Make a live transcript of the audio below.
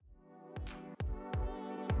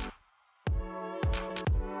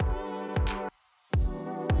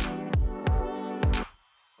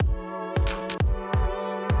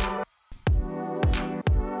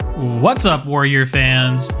What's up, Warrior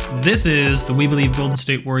fans? This is the We Believe Golden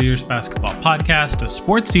State Warriors basketball podcast, a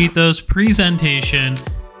sports ethos presentation.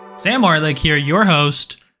 Sam Orlick here, your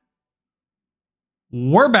host.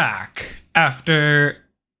 We're back after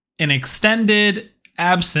an extended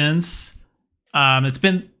absence. It's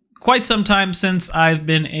been quite some time since I've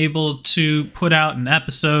been able to put out an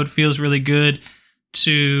episode. Feels really good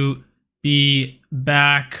to be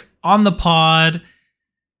back on the pod,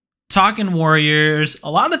 talking Warriors. A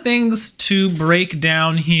lot of things to break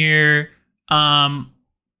down here.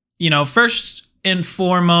 First and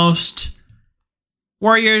foremost,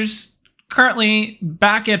 Warriors currently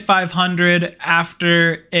back at 500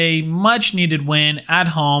 after a much needed win at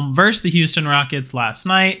home versus the Houston Rockets last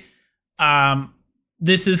night.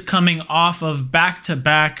 This is coming off of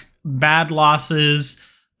back-to-back bad losses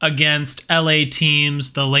against LA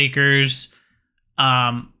teams, the Lakers,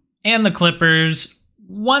 and the Clippers.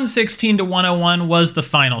 116-101 was the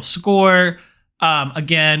final score.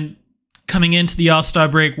 Again, coming into the All-Star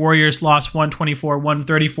break, Warriors lost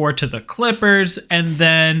 124-134 to the Clippers. And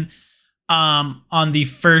then on the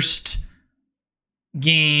first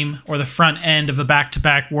game, or the front end of a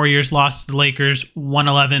back-to-back, Warriors lost to the Lakers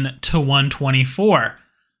 111-124.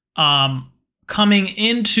 Coming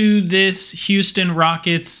into this Houston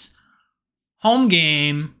Rockets home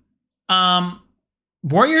game,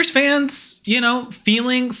 Warriors fans,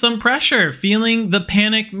 feeling some pressure, feeling the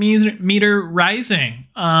panic meter rising.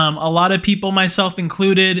 A lot of people, myself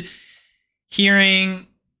included, hearing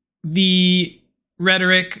the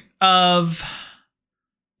rhetoric of,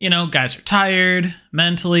 guys are tired,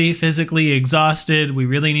 mentally, physically exhausted. We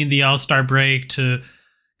really need the All-Star break to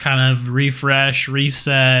kind of refresh,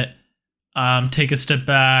 reset, take a step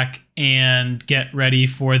back, and get ready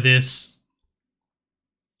for this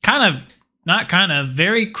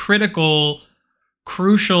very critical,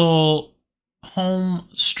 crucial home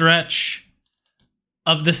stretch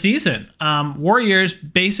of the season. Warriors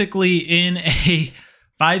basically in a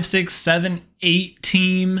 5, 6, 7, 8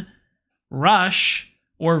 team rush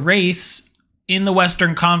or race in the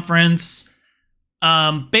Western Conference.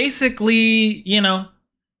 Basically,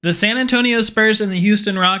 the San Antonio Spurs and the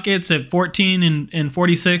Houston Rockets at 14 and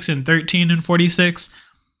 46 and 13 and 46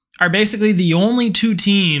 are basically the only two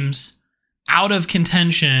teams out of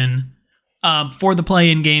contention for the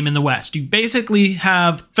play-in game in the West. You basically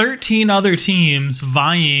have 13 other teams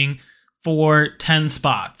vying for 10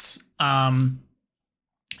 spots. I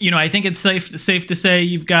think it's safe to say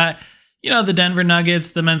you've got, the Denver Nuggets,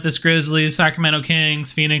 the Memphis Grizzlies, Sacramento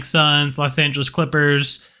Kings, Phoenix Suns, Los Angeles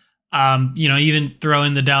Clippers, even throw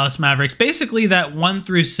in the Dallas Mavericks. Basically, that 1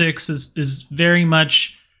 through 6 is very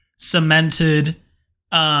much cemented.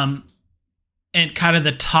 And kind of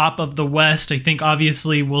the top of the West. I think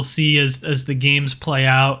obviously we'll see as the games play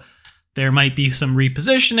out, there might be some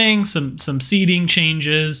repositioning, some seeding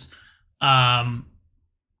changes. But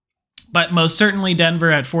most certainly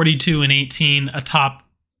Denver at 42 and 18 atop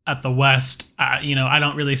at the West. I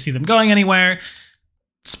don't really see them going anywhere.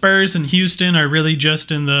 Spurs and Houston are really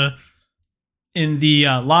just in the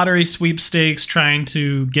lottery sweepstakes, trying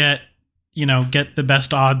to get the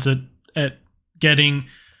best odds at getting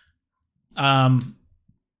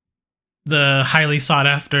the highly sought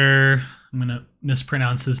after, I'm going to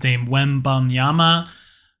mispronounce his name, Wembanyama,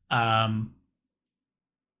 the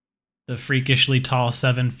freakishly tall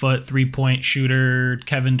 7-foot 3-point shooter,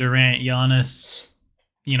 Kevin Durant, Giannis,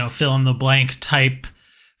 fill in the blank type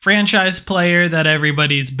franchise player that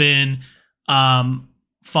everybody's been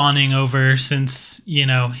fawning over since,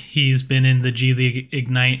 he's been in the G League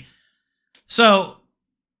Ignite. So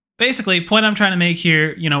basically, point I'm trying to make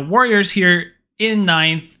here, Warriors here in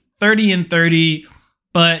 9th, 30 and 30,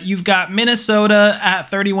 but you've got Minnesota at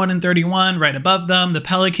 31 and 31 right above them. The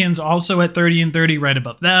Pelicans also at 30 and 30 right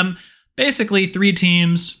above them. Basically, 3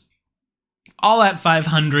 teams all at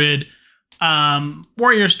 500.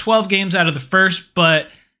 Warriors 12 games out of the first, but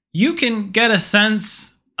you can get a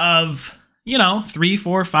sense of, 3,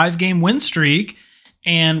 4, 5 game win streak,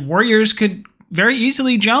 and Warriors could very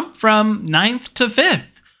easily jump from 9th to 5th.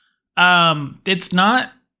 It's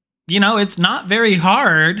not very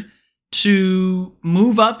hard to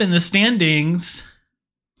move up in the standings.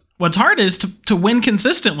 What's hard is to win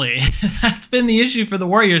consistently. That's been the issue for the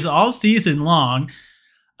Warriors all season long.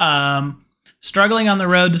 Struggling on the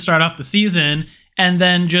road to start off the season, and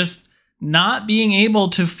then just not being able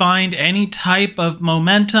to find any type of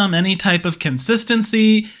momentum, any type of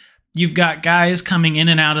consistency. You've got guys coming in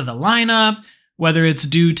and out of the lineup, whether it's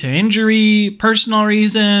due to injury, personal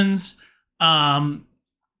reasons.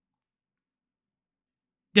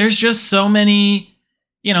 There's just so many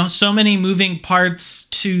so many moving parts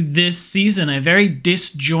to this season, a very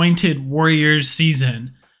disjointed Warriors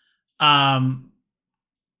season.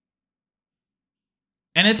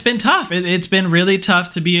 And it's been tough. It's been really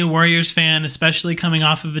tough to be a Warriors fan, especially coming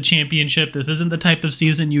off of a championship. This isn't the type of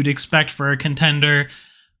season you'd expect for a contender.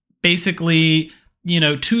 Basically,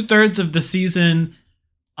 2/3 of the season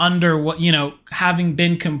under what, having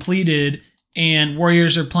been completed, and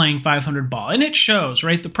Warriors are playing 500 ball. And it shows,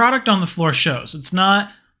 right? The product on the floor shows.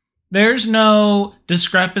 There's no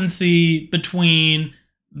discrepancy between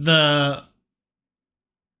the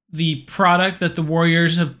product that the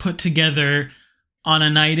Warriors have put together on a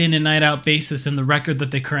night in and night out basis and the record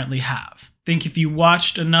that they currently have. I think if you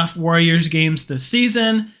watched enough Warriors games this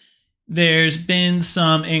season, there's been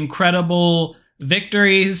some incredible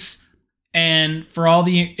victories. And for all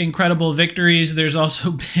the incredible victories, there's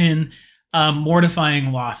also been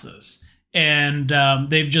mortifying losses. And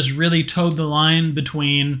they've just really towed the line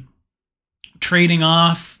between trading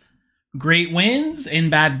off great wins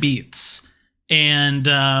and bad beats. And,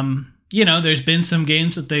 there's been some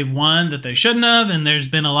games that they've won that they shouldn't have, and there's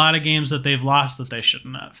been a lot of games that they've lost that they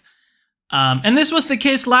shouldn't have. And this was the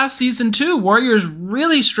case last season, too. Warriors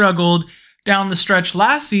really struggled down the stretch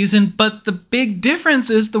last season, but the big difference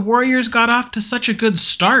is the Warriors got off to such a good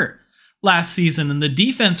start last season, and the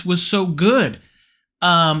defense was so good.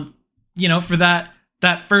 For that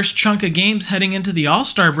first chunk of games heading into the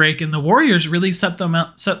All-Star break, and the Warriors really set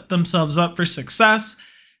themselves up for success,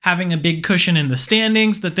 having a big cushion in the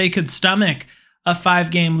standings that they could stomach a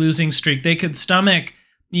 5-game losing streak. They could stomach,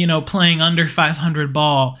 playing under 500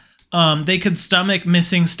 ball. They could stomach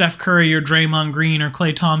missing Steph Curry or Draymond Green or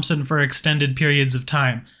Klay Thompson for extended periods of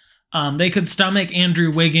time. They could stomach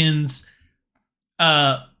Andrew Wiggins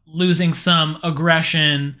losing some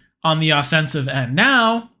aggression on the offensive end.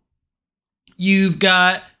 Now, you've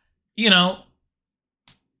got, a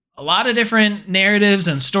lot of different narratives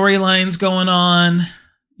and storylines going on.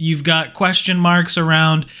 You've got question marks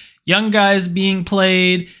around young guys being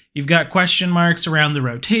played. You've got question marks around the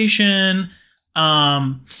rotation.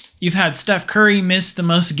 You've had Steph Curry miss the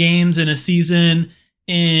most games in a season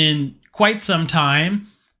in quite some time.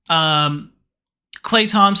 Klay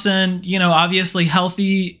Thompson, obviously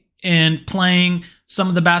healthy and playing some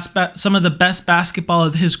of the best basketball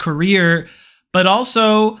of his career, but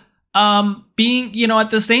also being, at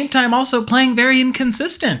the same time, also playing very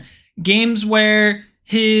inconsistent games where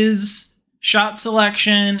his shot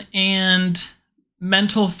selection and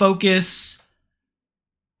mental focus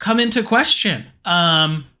come into question.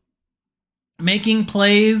 Making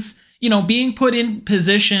plays, being put in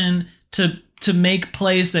position to make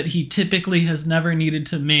plays that he typically has never needed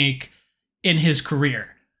to make in his career.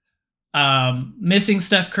 Missing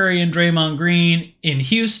Steph Curry and Draymond Green in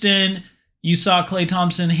Houston. You saw Klay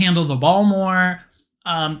Thompson handle the ball more.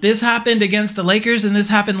 This happened against the Lakers, and this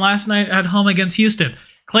happened last night at home against Houston.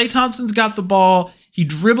 Klay Thompson's got the ball. He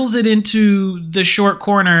dribbles it into the short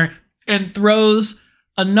corner and throws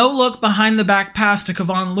a no-look behind-the-back pass to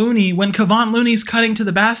Kevon Looney when Kevon Looney's cutting to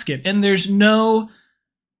the basket. And there's no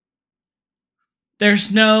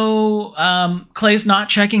Klay's not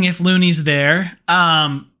checking if Looney's there.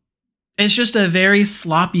 It's just a very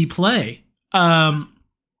sloppy play. And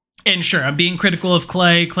sure, I'm being critical of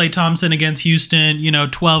Klay Thompson against Houston,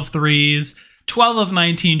 12 threes, 12 of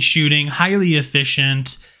 19 shooting, highly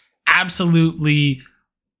efficient, absolutely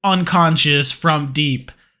unconscious from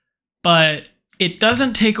deep. But it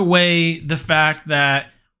doesn't take away the fact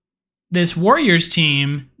that this Warriors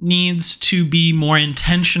team needs to be more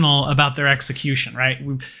intentional about their execution, right?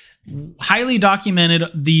 We've highly documented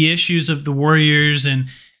the issues of the Warriors and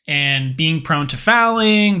being prone to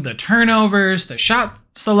fouling, the turnovers, the shot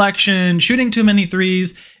selection, shooting too many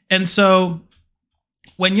threes. And so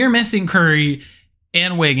when you're missing Curry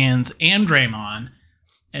and Wiggins and Draymond,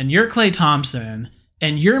 and you're Klay Thompson,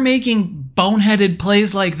 and you're making boneheaded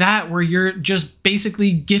plays like that where you're just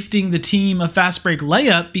basically gifting the team a fast break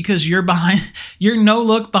layup because you're no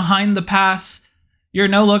look behind the pass. Your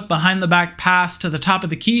no look behind the back pass to the top of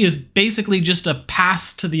the key is basically just a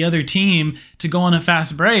pass to the other team to go on a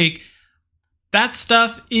fast break. That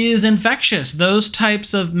stuff is infectious. Those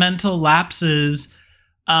types of mental lapses.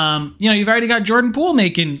 You've already got Jordan Poole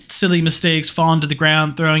making silly mistakes, falling to the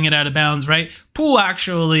ground, throwing it out of bounds, right? Poole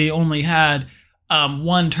actually only had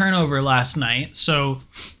one turnover last night. So,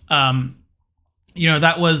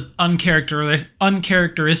 that was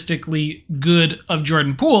uncharacteristically good of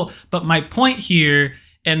Jordan Poole. But my point here,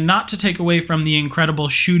 and not to take away from the incredible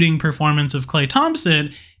shooting performance of Klay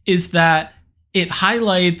Thompson, is that it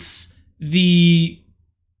highlights the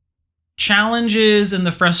challenges and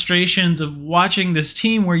the frustrations of watching this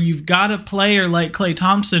team where you've got a player like Klay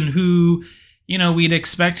Thompson who, we'd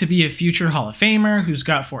expect to be a future Hall of Famer, who's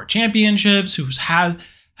got 4 championships,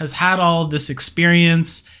 has had all this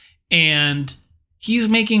experience, and he's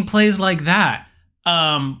making plays like that,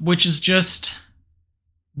 which is just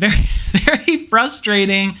very, very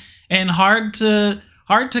frustrating and hard to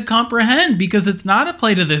comprehend, because it's not a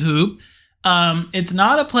play to the hoop. It's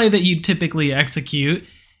not a play that you typically execute.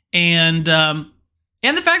 And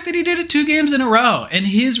the fact that he did it 2 games in a row, and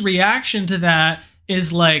his reaction to that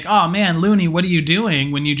is like, oh man, Looney, what are you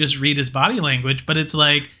doing, when you just read his body language? But it's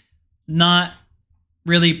like not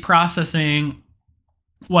really processing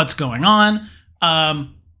what's going on.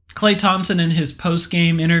 Klay Thompson in his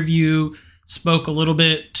post-game interview spoke a little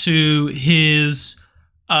bit to his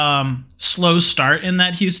slow start in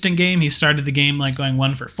that Houston game. He started the game like going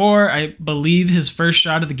 1 for 4. I believe his first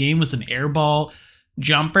shot of the game was an air ball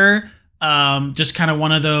jumper. Just kind of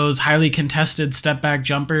one of those highly contested step back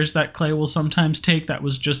jumpers that Klay will sometimes take that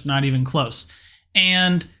was just not even close.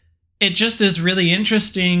 And it just is really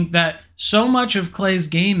interesting that so much of Klay's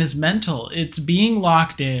game is mental. It's being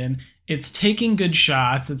locked in. It's taking good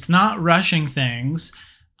shots. It's not rushing things.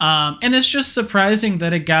 And it's just surprising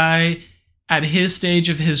that a guy at his stage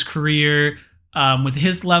of his career, with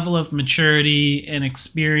his level of maturity and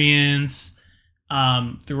experience,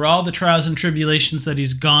 through all the trials and tribulations that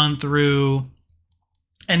he's gone through,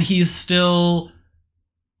 and he's still,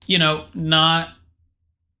 not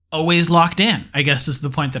always locked in, I guess is the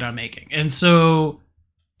point that I'm making. And so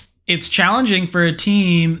it's challenging for a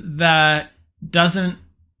team that doesn't,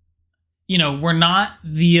 we're not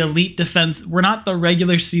the elite defense. We're not the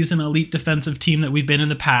regular season elite defensive team that we've been in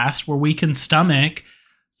the past, where we can stomach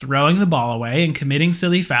throwing the ball away and committing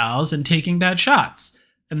silly fouls and taking bad shots.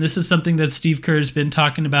 And this is something that Steve Kerr has been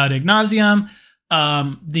talking about ad nauseum.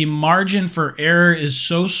 The margin for error is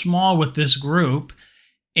so small with this group,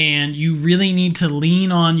 and you really need to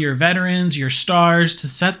lean on your veterans, your stars, to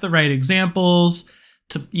set the right examples,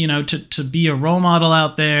 to be a role model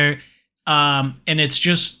out there. And it's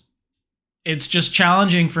just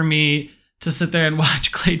challenging for me to sit there and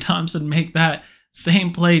watch Klay Thompson make that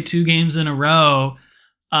same play 2 games in a row,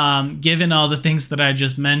 given all the things that I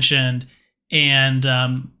just mentioned,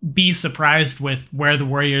 and be surprised with where the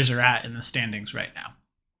Warriors are at in the standings right now.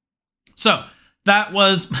 So that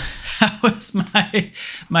was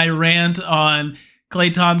my rant on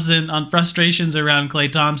Klay Thompson, on frustrations around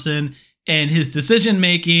Klay Thompson and his decision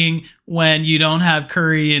making when you don't have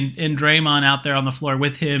Curry and Draymond out there on the floor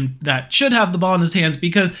with him that should have the ball in his hands.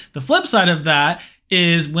 Because the flip side of that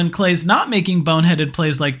is when Klay's not making boneheaded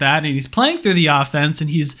plays like that, and he's playing through the offense and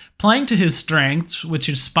he's playing to his strengths, which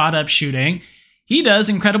is spot up shooting, he does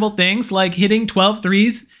incredible things like hitting 12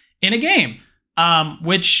 threes in a game,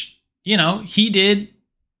 which, he did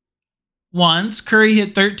once. Curry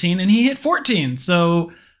hit 13 and he hit 14.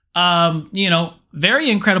 So, very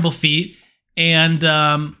incredible feat. And,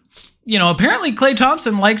 apparently Klay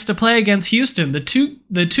Thompson likes to play against Houston. The two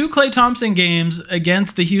Klay Thompson games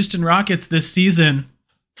against the Houston Rockets this season,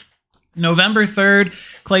 November 3rd,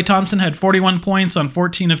 Klay Thompson had 41 points on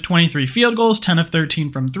 14 of 23 field goals, 10 of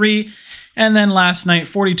 13 from 3. And then last night,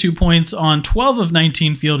 42 points on 12 of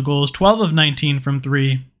 19 field goals, 12 of 19 from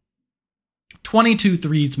 3, 22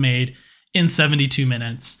 threes made in 72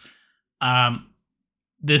 minutes.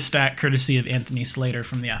 This stat courtesy of Anthony Slater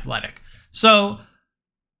from The Athletic. So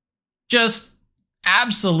just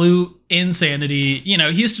absolute insanity.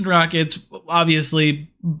 Houston Rockets, obviously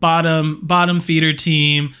bottom feeder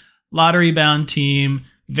team, lottery bound team,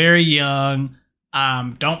 very young,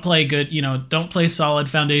 don't play good, don't play solid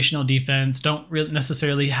foundational defense, don't really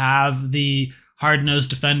necessarily have the hard-nosed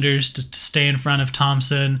defenders to stay in front of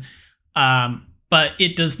Thompson. But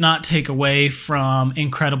it does not take away from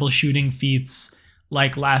incredible shooting feats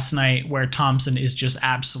like last night, where Thompson is just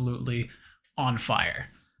absolutely on fire.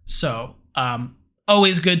 So,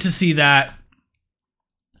 always good to see that.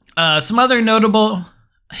 Some other notable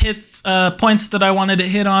points that I wanted to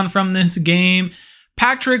hit on from this game.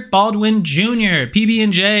 Patrick Baldwin Jr.,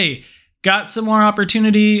 PB&J, got some more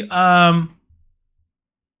opportunity. I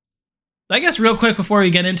guess real quick before we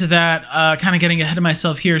get into that, kind of getting ahead of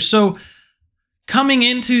myself here. So, coming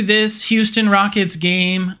into this Houston Rockets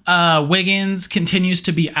game, Wiggins continues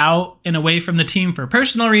to be out and away from the team for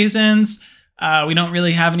personal reasons. We don't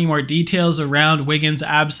really have any more details around Wiggins'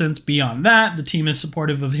 absence beyond that. The team is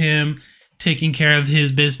supportive of him taking care of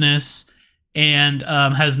his business and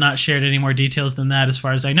has not shared any more details than that as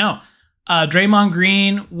far as I know. Draymond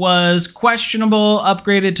Green was questionable,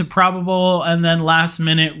 upgraded to probable, and then last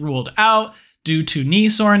minute ruled out due to knee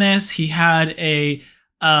soreness. He had a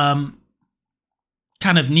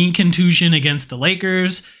kind of knee contusion against the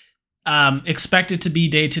Lakers. Expected to be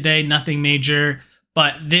day-to-day, nothing major.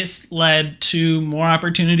 But this led to more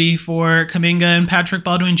opportunity for Kuminga and Patrick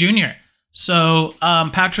Baldwin Jr. So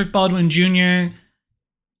Patrick Baldwin Jr.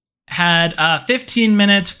 had 15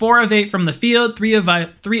 minutes, 4 of 8 from the field, 3 of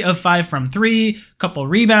 5 from 3, couple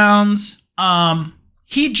rebounds.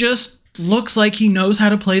 He just looks like he knows how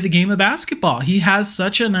to play the game of basketball. He has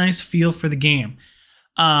such a nice feel for the game.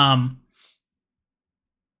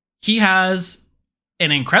 He has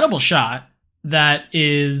an incredible shot that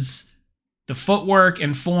is... The footwork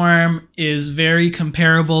and form is very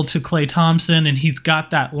comparable to Klay Thompson, and he's got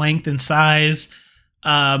that length and size.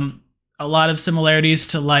 A lot of similarities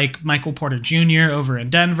to like Michael Porter Jr. over in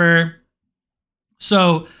Denver.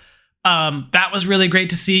 So that was really great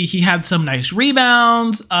to see. He had some nice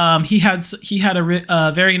rebounds. He had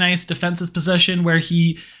a very nice defensive possession where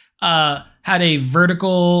he had a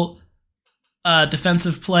vertical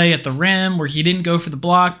defensive play at the rim where he didn't go for the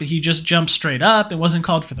block, but he just jumped straight up. It wasn't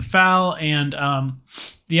called for the foul, and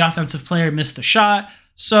the offensive player missed the shot.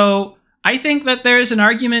 So I think that there's an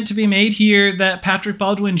argument to be made here that Patrick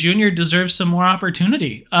Baldwin Jr. deserves some more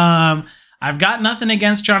opportunity. I've got nothing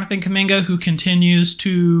against Jonathan Kuminga, who continues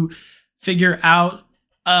to figure out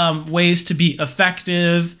ways to be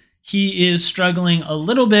effective. He is struggling a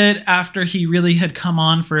little bit after he really had come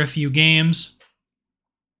on for a few games.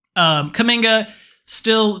 Kuminga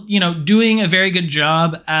still, doing a very good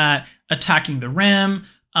job at attacking the rim,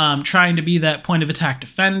 trying to be that point of attack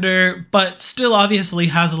defender, but still obviously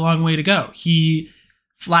has a long way to go. He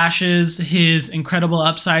flashes his incredible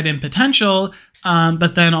upside and potential,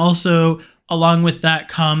 but then also along with that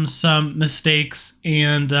comes some mistakes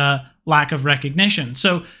and lack of recognition.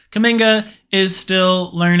 So Kuminga is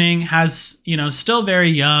still learning, still very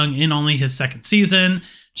young, in only his second season.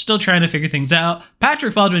 Still trying to figure things out.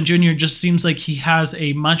 Patrick Baldwin Jr. just seems like he has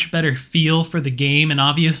a much better feel for the game, and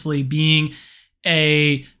obviously being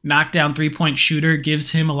a knockdown three-point shooter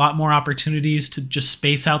gives him a lot more opportunities to just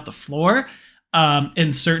space out the floor,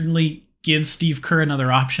 and certainly gives Steve Kerr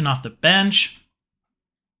another option off the bench.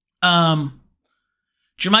 JaMychal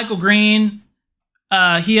Green,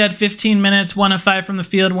 he had 15 minutes, 1 of 5 from the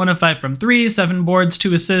field, 1 of 5 from 3, 7 boards,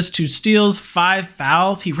 2 assists, 2 steals, 5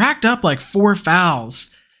 fouls. He racked up like 4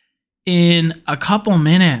 fouls in a couple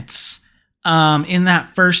minutes in that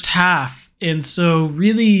first half. And so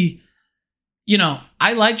really,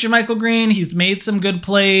 I like JaMychal Green. He's made some good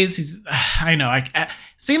plays.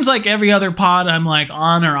 Seems like every other pod I'm like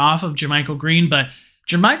on or off of JaMychal Green, but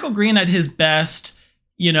JaMychal Green at his best,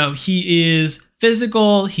 he is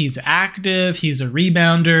physical, he's active, he's a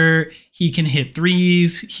rebounder, he can hit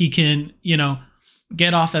threes, he can,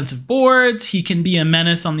 get offensive boards, he can be a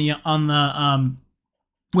menace on the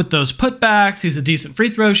with those putbacks. He's a decent free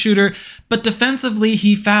throw shooter, but defensively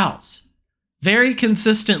he fouls. Very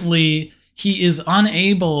consistently, he is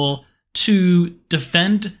unable to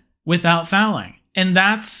defend without fouling. And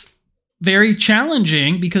that's very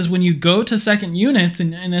challenging because when you go to second units,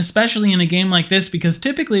 and especially in a game like this, because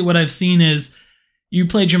typically what I've seen is you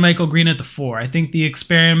play JaMychal Green at the 4. I think the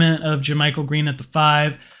experiment of JaMychal Green at the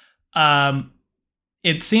 5,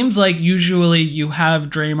 it seems like usually you have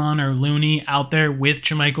Draymond or Looney out there with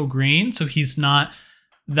JaMychal Green, so he's not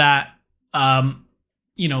that,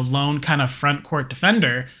 lone kind of front court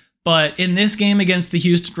defender. But in this game against the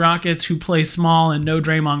Houston Rockets, who play small and no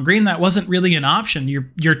Draymond Green, that wasn't really an option.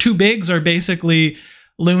 Your two bigs are basically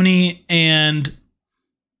Looney and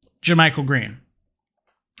JaMychal Green.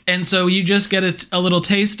 And so you just get a little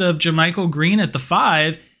taste of JaMychal Green at the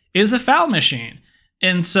 5 is a foul machine.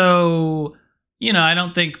 And so, I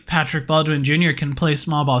don't think Patrick Baldwin Jr. can play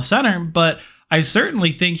small ball center, but I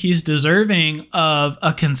certainly think he's deserving of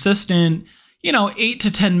a consistent, 8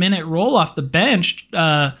 to 10 minute role off the bench.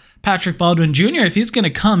 Patrick Baldwin Jr., if he's going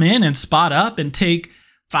to come in and spot up and take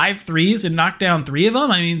 5 threes and knock down 3 of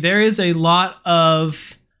them, I mean, there is a lot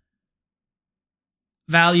of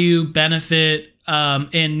value, benefit,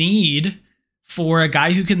 and need for a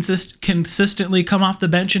guy who can consistently come off the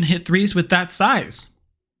bench and hit threes with that size.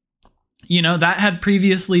 That had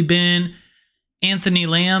previously been Anthony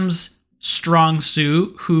Lamb's strong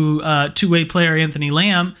suit, two-way player Anthony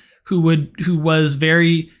Lamb, who was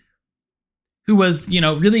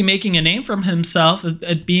really making a name for himself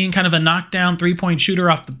at being kind of a knockdown three-point shooter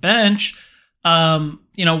off the bench.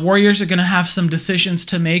 Warriors are going to have some decisions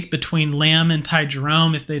to make between Lamb and Ty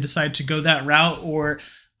Jerome if they decide to go that route, or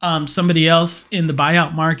somebody else in the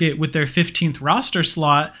buyout market with their 15th roster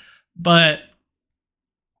slot. But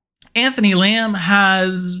Anthony Lamb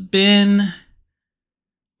has been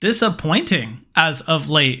disappointing as of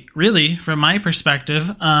late, really, from my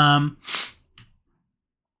perspective.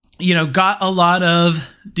 got a lot of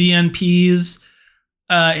DNPs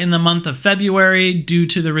in the month of February due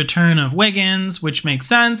to the return of Wiggins, which makes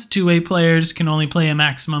sense. Two-way players can only play a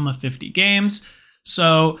maximum of 50 games.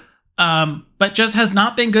 So, but just has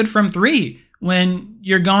not been good from three. When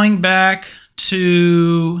you're going back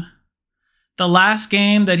to the last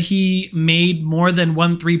game that he made more than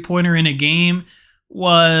one three-pointer in a game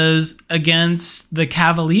was against the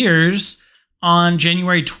Cavaliers on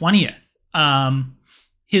January 20th.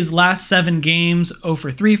 His last 7 games, 0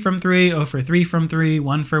 for 3 from 3, 0 for 3 from 3,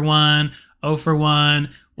 1 for 1, 0 for 1,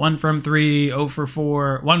 1 from 3, 0 for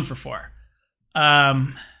 4, 1 for 4.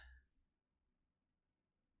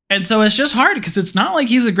 And so it's just hard because it's not like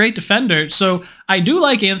he's a great defender. So I do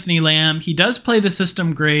like Anthony Lamb. He does play the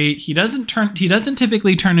system great. He doesn't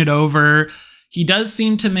typically turn it over. He does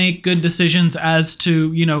seem to make good decisions as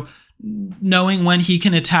to, knowing when he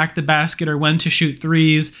can attack the basket or when to shoot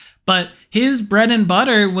threes. But his bread and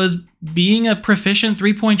butter was being a proficient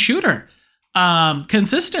three-point shooter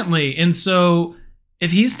consistently. And so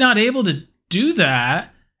if he's not able to do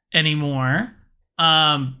that anymore,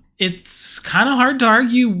 it's kind of hard to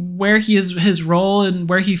argue where he is, his role and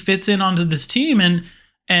where he fits in onto this team.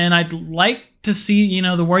 And I'd like to see,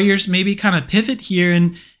 the Warriors maybe kind of pivot here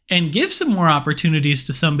and give some more opportunities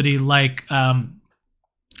to somebody like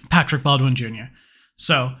Patrick Baldwin Jr.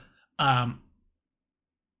 So,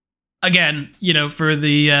 again, for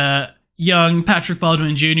the young Patrick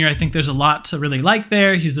Baldwin Jr., I think there's a lot to really like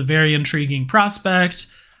there. He's a very intriguing prospect.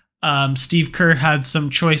 Steve Kerr had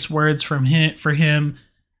some choice words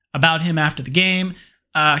about him after the game.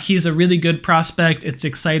 He's a really good prospect. It's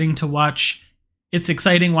exciting to watch. It's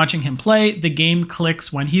exciting watching him play. The game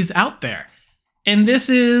clicks when he's out there. And this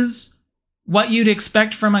is what you'd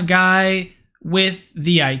expect from a guy with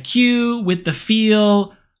the IQ, with the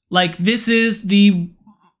feel. Like, this is the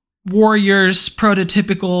Warriors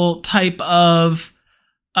prototypical type of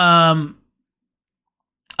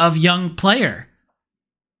young player.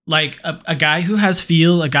 Like a guy who has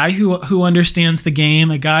feel, a guy who understands the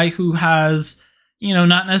game, a guy who has,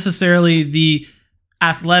 not necessarily the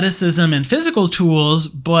athleticism and physical tools,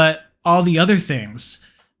 but all the other things,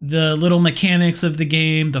 the little mechanics of the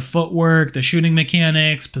game, the footwork, the shooting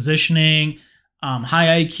mechanics, positioning,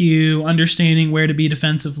 high IQ, understanding where to be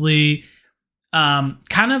defensively,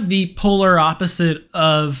 kind of the polar opposite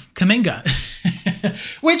of Kuminga,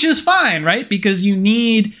 which is fine, right? Because you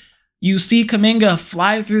see Kuminga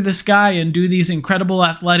fly through the sky and do these incredible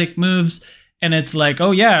athletic moves, and it's like, oh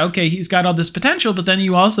yeah, okay, he's got all this potential, but then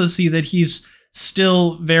you also see that he's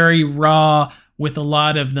still very raw with a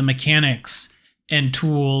lot of the mechanics and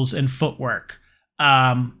tools and footwork.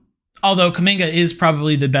 Although Kuminga is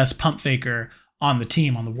probably the best pump faker on the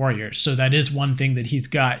team, on the Warriors, so that is one thing that he's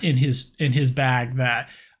got in his bag that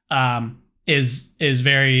is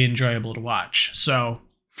very enjoyable to watch. So,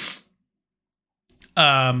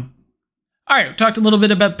 all right, we talked a little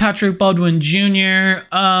bit about Patrick Baldwin Jr.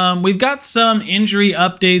 We've got some injury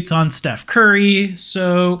updates on Steph Curry.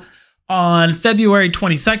 So on February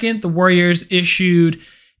 22nd, the Warriors issued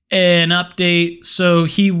an update. So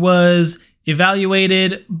he was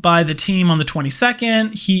evaluated by the team on the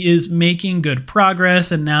 22nd. He is making good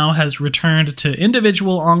progress and now has returned to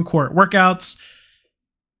individual on-court workouts.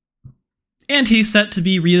 And he's set to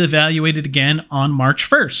be reevaluated again on March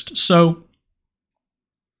 1st. So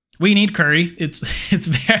we need Curry. It's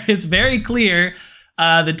very clear.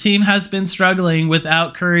 The team has been struggling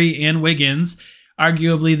without Curry and Wiggins,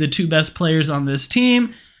 arguably the two best players on this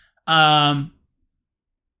team.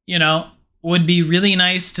 Would be really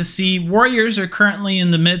nice to see. Warriors are currently in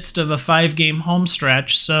the midst of a 5-game home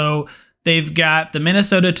stretch. So they've got the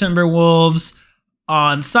Minnesota Timberwolves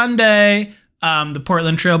on Sunday, the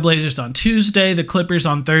Portland Trailblazers on Tuesday, the Clippers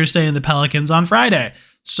on Thursday, and the Pelicans on Friday.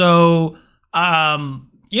 So, Curry's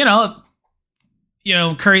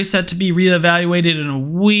set to be reevaluated in a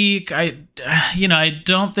week. I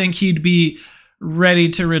don't think he'd be ready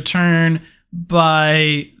to return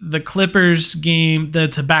by the Clippers game.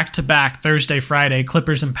 That's a back-to-back Thursday, Friday,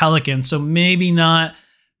 Clippers and Pelicans. So maybe not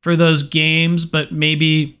for those games, but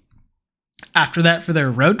maybe after that for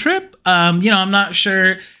their road trip. I'm not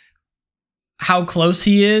sure how close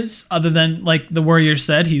he is, other than, like the Warriors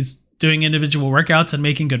said, he's doing individual workouts and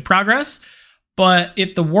making good progress. But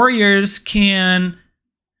if the Warriors can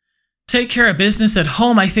take care of business at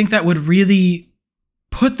home, I think that would really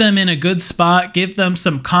put them in a good spot, give them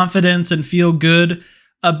some confidence and feel good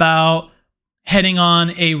about heading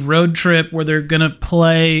on a road trip where they're going to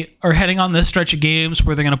play, or heading on this stretch of games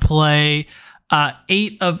where they're going to play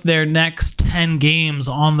 8 of their next 10 games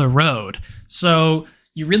on the road. So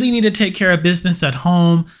you really need to take care of business at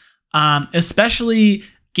home, especially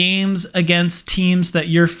games against teams that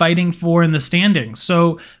you're fighting for in the standings.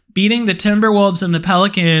 So beating the Timberwolves and the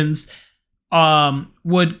Pelicans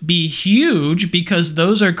would be huge, because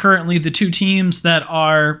those are currently the two teams that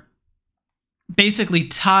are basically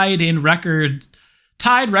tied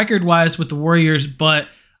record-wise with the Warriors, but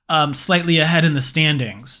slightly ahead in the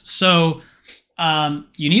standings. So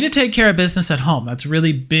you need to take care of business at home. That's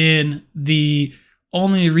really been the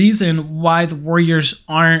only reason why the Warriors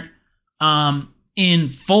aren't in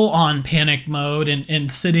full-on panic mode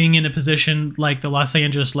and sitting in a position like the Los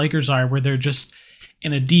Angeles Lakers are, where they're just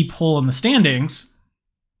in a deep hole in the standings.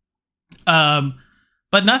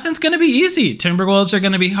 But nothing's going to be easy. Timberwolves are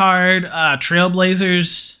going to be hard.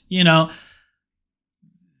 Trailblazers,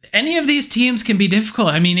 any of these teams can be difficult.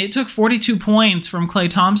 I mean, it took 42 points from Klay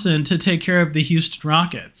Thompson to take care of the Houston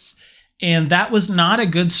Rockets, and that was not a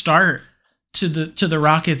good start to the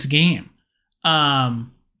Rockets game.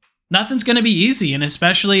 Nothing's going to be easy, and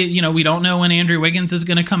especially, we don't know when Andrew Wiggins is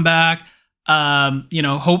going to come back.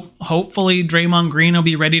 Hopefully Draymond Green will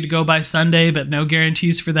be ready to go by Sunday, but no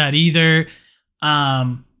guarantees for that either.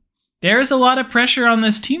 There's a lot of pressure on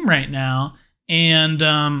this team right now, and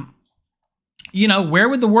where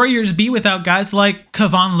would the Warriors be without guys like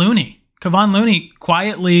Kevon Looney? Kevon Looney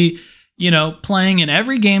quietly, playing in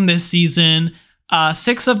every game this season.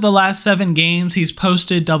 6 of the last 7 games, he's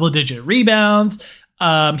posted double-digit rebounds.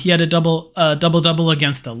 He had a double-double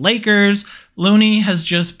against the Lakers. Looney has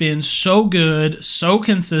just been so good, so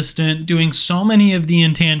consistent, doing so many of the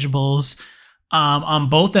intangibles on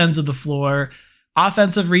both ends of the floor.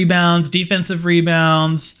 Offensive rebounds, defensive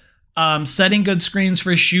rebounds, setting good screens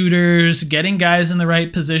for shooters, getting guys in the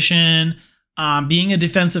right position, being a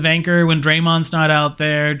defensive anchor when Draymond's not out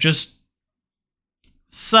there. Just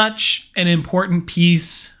such an important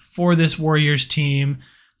piece for this Warriors team.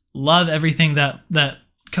 Love everything that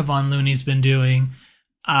Kevon Looney's been doing,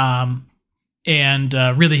 and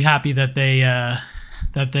really happy that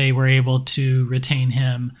they were able to retain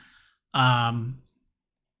him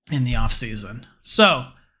in the offseason. So,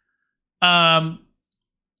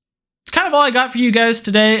 it's kind of all I got for you guys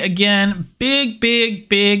today. Again, big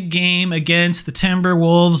game against the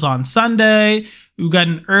Timberwolves on Sunday. We've got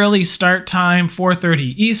an early start time,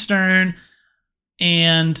 4:30 Eastern,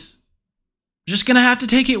 and just going to have to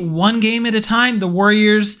take it one game at a time. The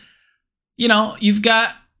Warriors, you've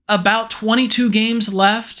got about 22 games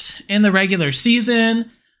left in the regular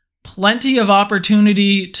season. Plenty of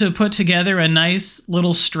opportunity to put together a nice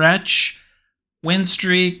little stretch win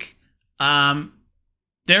streak.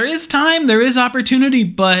 There is time, there is opportunity,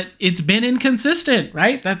 but it's been inconsistent,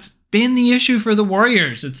 right? That's been the issue for the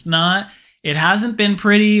Warriors. It hasn't been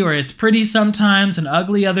pretty, or it's pretty sometimes and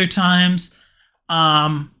ugly other times.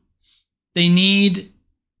 They need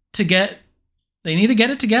to get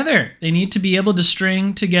it together. They need to be able to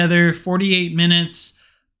string together 48 minutes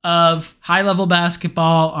of high-level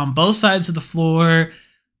basketball on both sides of the floor,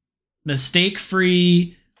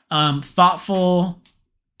 mistake-free, thoughtful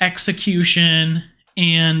execution,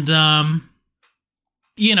 and some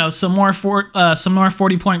more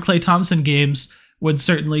 40-point Klay Thompson games would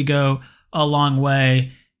certainly go a long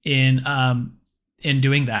way in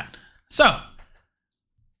doing that. So,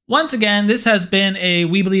 once again, this has been a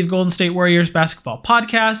We Believe Golden State Warriors basketball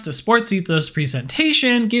podcast, a Sports Ethos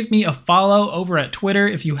presentation. Give me a follow over at Twitter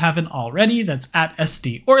if you haven't already. That's at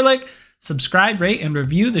SD Orlick. Subscribe, rate, and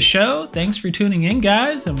review the show. Thanks for tuning in,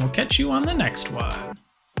 guys, and we'll catch you on the next one.